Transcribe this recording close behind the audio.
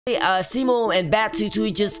Simo and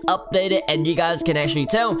Bat22 just updated, and you guys can actually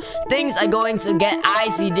tell things are going to get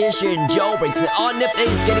icy this year in Jailbreaks. And all Nip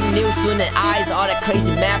is getting new soon, and eyes, all that crazy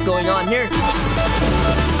map going on here.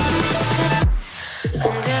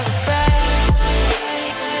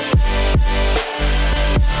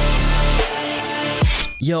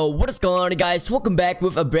 Yo, what is going on, guys? Welcome back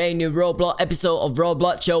with a brand new Roblox episode of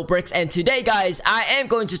Roblox Jailbreaks. And today, guys, I am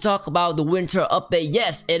going to talk about the winter update.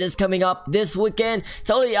 Yes, it is coming up this weekend.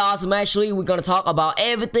 Totally awesome. Actually, we're gonna talk about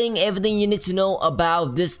everything you need to know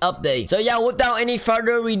about this update. So yeah, without any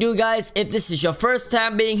further ado, guys, if this is your first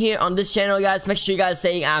time being here on this channel, guys, make sure you guys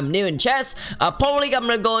saying I'm new in chat. Probably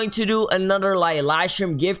I'm going to do another live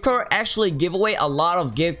stream gift card. Actually, give away a lot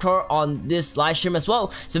of gift card on this live stream as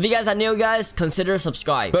well. So if you guys are new, guys, consider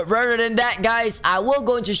subscribing. But rather than that, guys, I will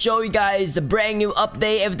going to show you guys a brand new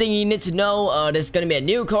update, everything you need to know. There's gonna be a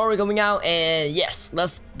new core coming out, and yes,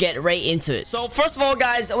 let's get right into it. So first of all,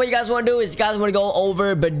 guys, what you guys want to do is you guys want to go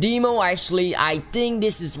over Badimo. Actually, I think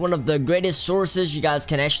this is one of the greatest sources you guys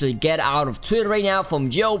can actually get out of Twitter right now, from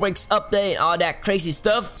Jailbreaks update, all that crazy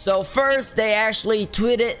stuff. So first, they actually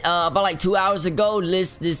tweeted about like 2 hours ago,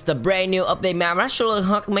 this is the brand new update map. I'm not sure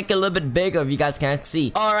how to make it a little bit bigger if you guys can't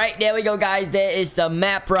see. All right, there we go, guys. There is the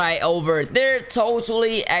map right over there.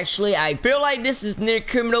 Totally, actually, I feel like this is near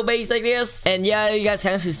criminal base, I guess. And yeah, you guys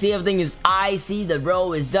can actually see everything is icy. The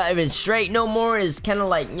road is not even straight no more. It's kind of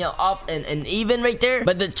like, you know, up and even right there.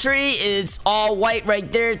 But the tree is all white right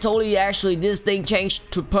there. Totally, actually, this thing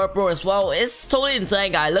changed to purple as well. It's totally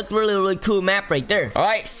insane, guys. Look, really cool map right there. All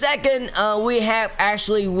right, second, we have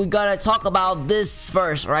actually, we gotta talk about this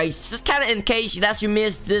first, right? Just kind of in case that you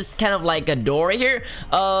missed this kind of like a door right here.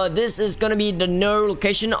 This is gonna be the new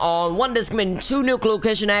location on one. There's gonna be 2 new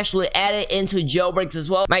locations actually added into Jailbreaks as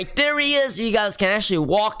well. My theory is you guys can actually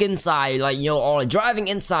walk inside, like, you know, or like driving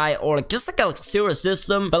inside, or like just like a sewer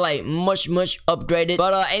system, but like much upgraded.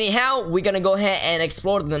 But anyhow, we're gonna go ahead and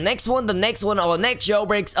explore the next one. The next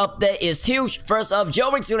Jailbreaks update is huge. First up,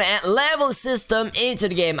 Jailbreaks gonna add level system into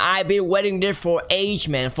the game. I've been waiting there for age,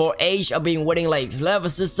 man. For age, I've been waiting like level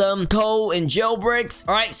system code in Jailbreaks.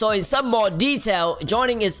 All right, so in some more detail,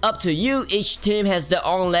 joining is up to you. Each team has their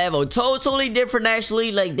own level, totally different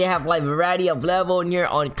actually. Like they have like variety of level in here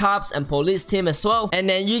on cops and police team as well. And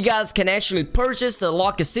then you guys can actually purchase the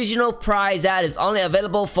lock a seasonal prize that is only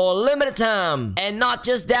available for a limited time. And not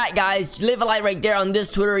just that, guys, leave a like right there on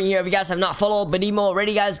this Twitter in here. If you guys have not followed Badimo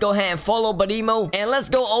already, guys, go ahead and follow Badimo. And let's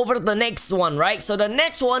go over to the next one, right? So the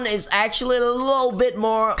next one is actually a little bit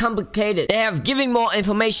more complicated. They have giving more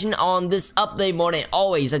information on this update more than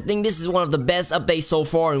always. I think this is one of the best updates so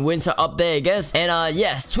far in winter update, I guess. And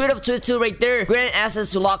yes, tweet of Twitter right there, grant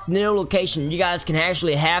access to lock new location. You guys can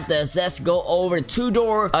actually have the access to go over 2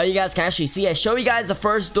 door. You guys can actually see, I show you guys the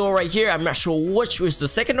first door right here. I'm not sure which was the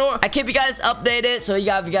second door. I keep you guys updated, so if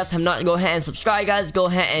you guys have not, go ahead and subscribe, guys, go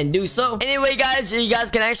ahead and do so. Anyway, guys, you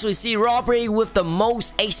guys can actually see robbery with the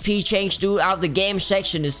most XP change throughout the game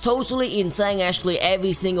section. Is totally insane. Actually,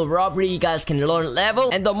 every single robbery you guys can learn level,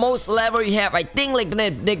 and the most level you have, I think like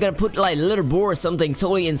they're gonna put like a little board or something.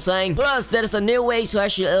 Totally insane. Plus, there's a new way to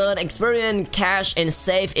actually earn experience, cash, and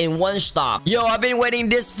save in one stop. Yo, I've been waiting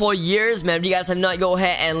this for years, man. If you guys have not, go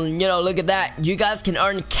ahead and, you know, look at that. You guys can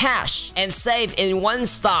earn cash and save in one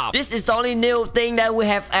stop. This is the only new thing that we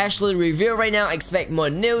have actually revealed right now. Expect more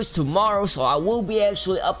news tomorrow, so I will be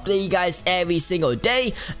actually updating you guys every single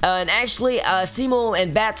day. And actually, Simo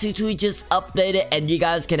and Bat22 just updated, and you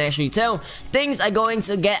guys can actually tell things are going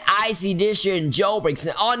to get icy this year in Jailbreaks.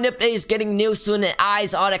 And all Nip is getting new soon, and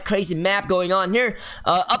eyes, all that crazy map going on here.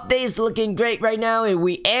 Update is looking great right now, and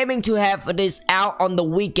we aiming to have this out on the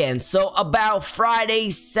weekend. So about Friday,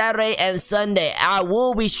 Saturday, and Sunday, I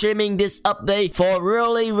will be streaming this update for a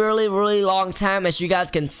really long time. As you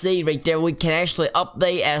guys can see right there, we can actually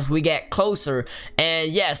update as we get closer.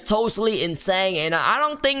 And yes, totally insane. And I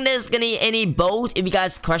don't think there's gonna be any boat. If you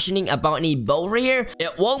guys questioning about any boat right here,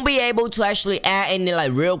 it won't be able to actually add any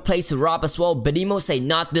like real place to rob as well. Badimo say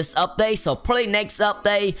not this update, so probably next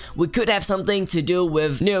update we could have something to do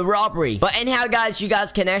with new robbery. But anyhow, guys, you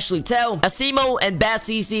guys can actually tell Asimo and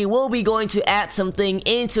BatCC will be going to add something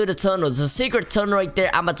into the tunnel. There's a secret tunnel right there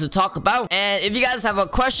I'm about to talk about. And if you guys have a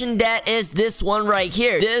question, that is this one right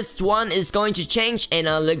here. This one is going to change, and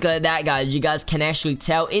look at that, guys. You guys can actually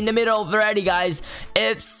tell in the middle already, guys.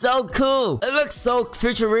 It's so cool. It looks so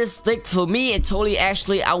futuristic for me. It totally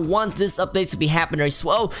actually, I want this update to be happening as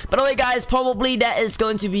well. But anyway, guys, probably that is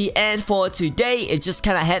going to be end for today. It's just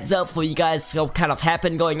kind of heads up for you guys what kind of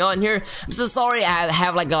happened going on here. I'm so sorry, I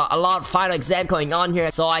have like a lot of final exam going on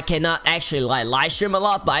here, so I cannot actually like live stream a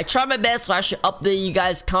lot, but I try my best to actually update you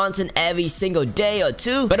guys content every single day or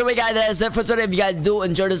two. By the way guys, that's it for today. If you guys do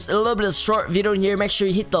enjoy this a little bit of short video in here, make sure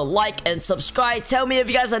you hit the like and subscribe. Tell me if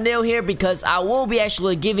you guys are new here, because I will be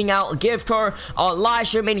actually giving out a gift card on live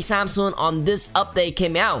stream anytime soon on this update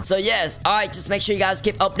came out. So yes, alright, just make sure you guys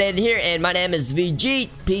keep updated here, and my name is VG.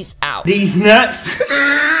 Peace out. These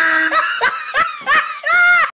nuts.